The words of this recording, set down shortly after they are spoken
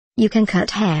You can cut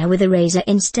hair with a razor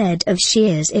instead of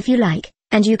shears if you like,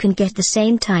 and you can get the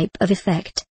same type of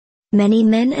effect. Many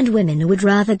men and women would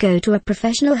rather go to a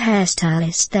professional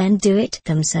hairstylist than do it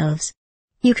themselves.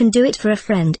 You can do it for a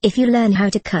friend if you learn how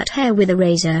to cut hair with a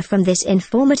razor from this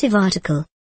informative article.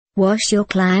 Wash your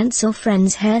client's or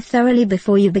friend's hair thoroughly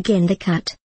before you begin the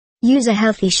cut. Use a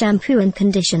healthy shampoo and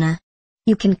conditioner.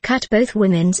 You can cut both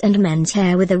women's and men's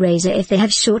hair with a razor if they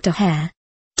have shorter hair.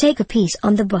 Take a piece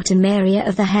on the bottom area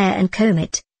of the hair and comb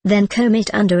it, then comb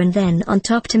it under and then on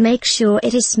top to make sure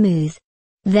it is smooth.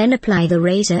 Then apply the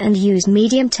razor and use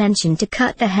medium tension to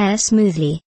cut the hair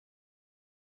smoothly.